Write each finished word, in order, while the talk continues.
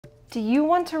Do you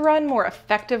want to run more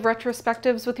effective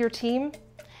retrospectives with your team?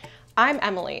 I'm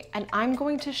Emily, and I'm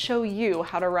going to show you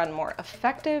how to run more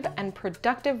effective and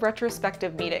productive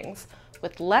retrospective meetings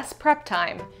with less prep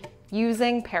time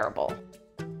using Parabol.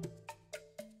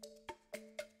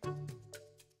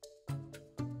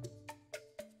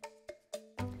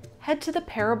 Head to the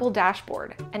Parabol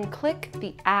dashboard and click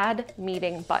the Add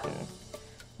Meeting button.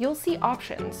 You'll see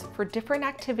options for different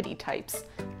activity types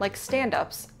like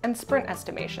stand-ups and sprint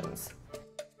estimations.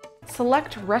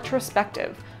 Select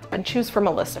Retrospective and choose from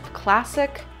a list of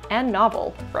classic and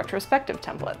novel retrospective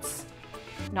templates.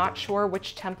 Not sure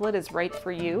which template is right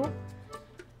for you?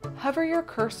 Hover your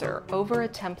cursor over a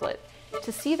template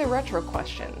to see the retro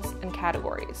questions and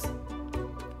categories.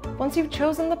 Once you've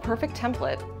chosen the perfect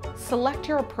template, select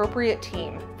your appropriate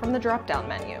team from the drop-down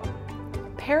menu.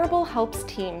 Parabol helps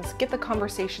teams get the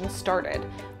conversation started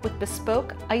with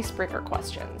bespoke icebreaker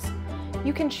questions.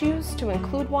 You can choose to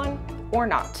include one or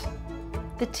not.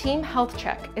 The Team Health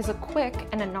Check is a quick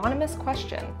and anonymous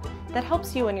question that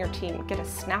helps you and your team get a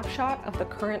snapshot of the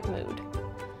current mood.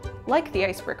 Like the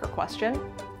icebreaker question,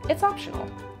 it's optional.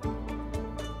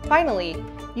 Finally,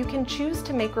 you can choose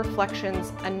to make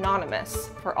reflections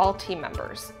anonymous for all team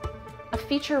members, a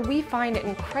feature we find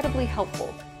incredibly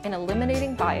helpful in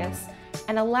eliminating bias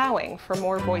and allowing for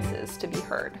more voices to be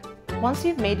heard. Once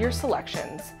you've made your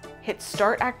selections, hit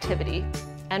Start Activity,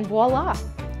 and voila,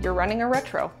 you're running a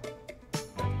retro.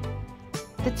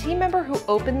 The team member who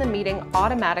opened the meeting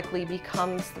automatically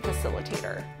becomes the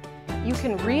facilitator. You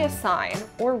can reassign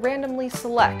or randomly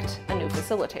select a new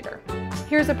facilitator.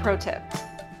 Here's a pro tip.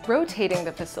 Rotating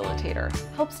the facilitator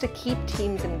helps to keep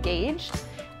teams engaged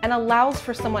and allows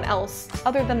for someone else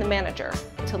other than the manager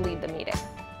to lead the meeting.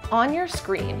 On your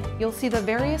screen, you'll see the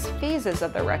various phases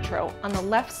of the retro on the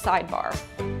left sidebar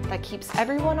that keeps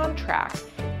everyone on track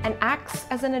and acts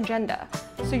as an agenda,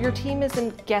 so your team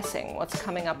isn't guessing what's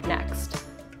coming up next.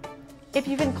 If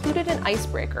you've included an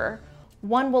icebreaker,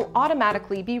 one will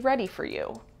automatically be ready for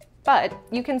you, but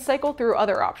you can cycle through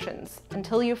other options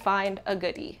until you find a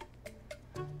goodie.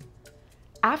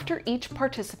 After each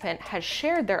participant has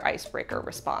shared their icebreaker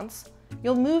response,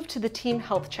 you'll move to the Team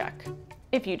Health Check,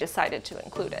 if you decided to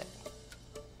include it.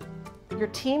 Your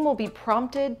team will be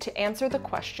prompted to answer the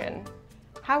question,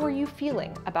 "How are you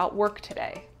feeling about work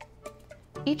today?"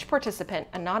 Each participant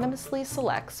anonymously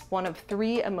selects one of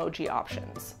 3 emoji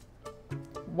options.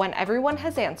 When everyone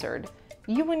has answered,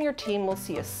 you and your team will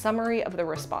see a summary of the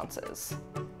responses.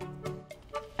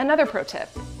 Another pro tip,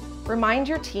 remind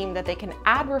your team that they can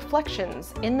add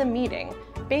reflections in the meeting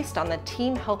based on the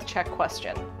Team Health Check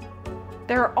question.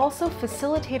 There are also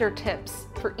facilitator tips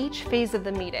for each phase of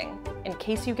the meeting in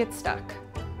case you get stuck.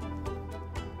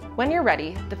 When you're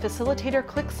ready, the facilitator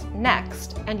clicks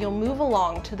Next and you'll move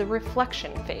along to the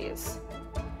reflection phase.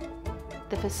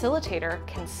 The facilitator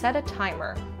can set a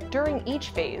timer during each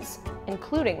phase,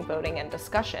 including voting and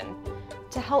discussion,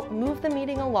 to help move the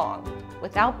meeting along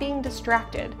without being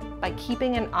distracted by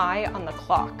keeping an eye on the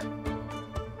clock.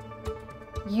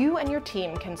 You and your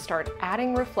team can start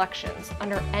adding reflections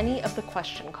under any of the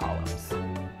question columns.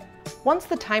 Once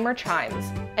the timer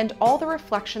chimes and all the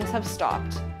reflections have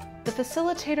stopped, the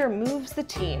facilitator moves the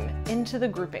team into the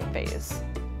grouping phase.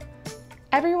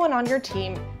 Everyone on your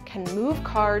team can move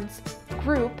cards,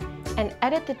 group, and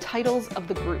edit the titles of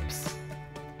the groups.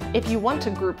 If you want to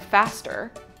group faster,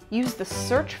 use the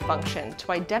search function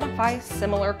to identify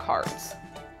similar cards.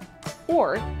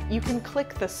 Or you can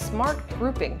click the Smart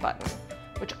Grouping button,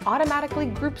 which automatically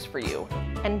groups for you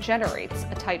and generates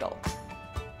a title.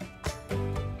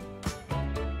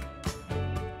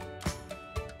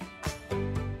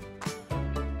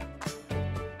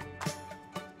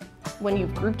 When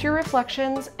you've grouped your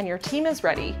reflections and your team is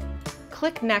ready,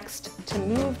 click Next to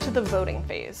move to the voting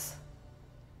phase.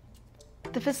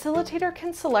 The facilitator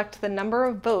can select the number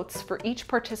of votes for each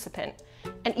participant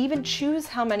and even choose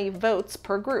how many votes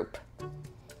per group.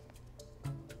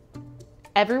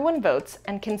 Everyone votes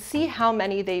and can see how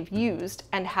many they've used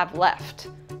and have left,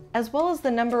 as well as the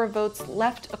number of votes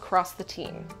left across the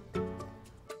team.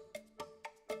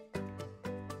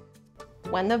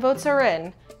 When the votes are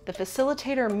in, the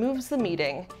facilitator moves the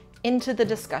meeting into the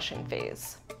discussion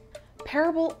phase.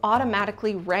 Parabol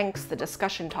automatically ranks the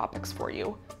discussion topics for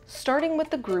you, starting with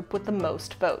the group with the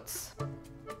most votes.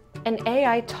 An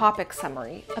AI topic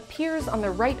summary appears on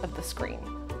the right of the screen,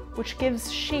 which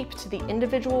gives shape to the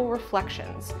individual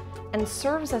reflections and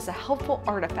serves as a helpful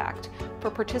artifact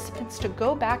for participants to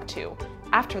go back to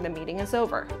after the meeting is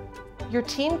over. Your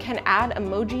team can add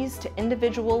emojis to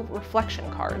individual reflection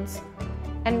cards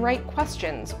and write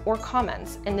questions or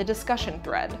comments in the discussion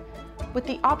thread, with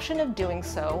the option of doing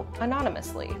so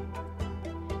anonymously.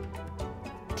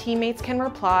 Teammates can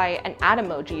reply and add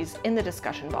emojis in the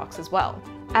discussion box as well.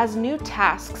 As new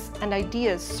tasks and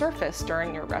ideas surface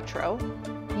during your retro,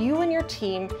 you and your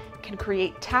team can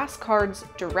create task cards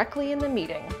directly in the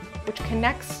meeting, which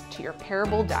connects to your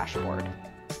Parabol dashboard.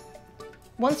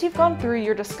 Once you've gone through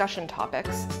your discussion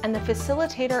topics and the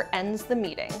facilitator ends the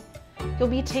meeting, you'll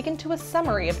be taken to a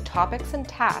summary of topics and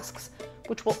tasks,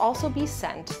 which will also be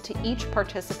sent to each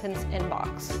participant's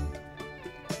inbox.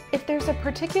 If there's a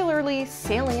particularly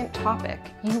salient topic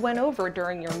you went over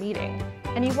during your meeting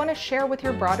and you want to share with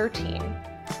your broader team,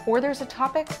 or there's a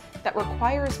topic that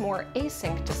requires more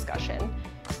async discussion,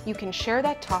 you can share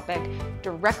that topic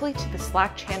directly to the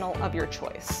Slack channel of your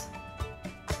choice.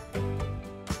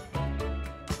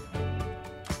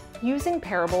 Using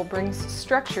Parabol brings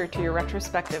structure to your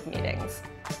retrospective meetings,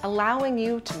 allowing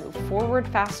you to move forward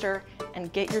faster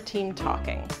and get your team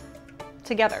talking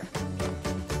together.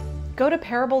 Go to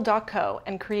parabol.co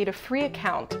and create a free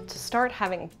account to start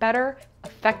having better,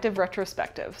 effective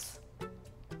retrospectives.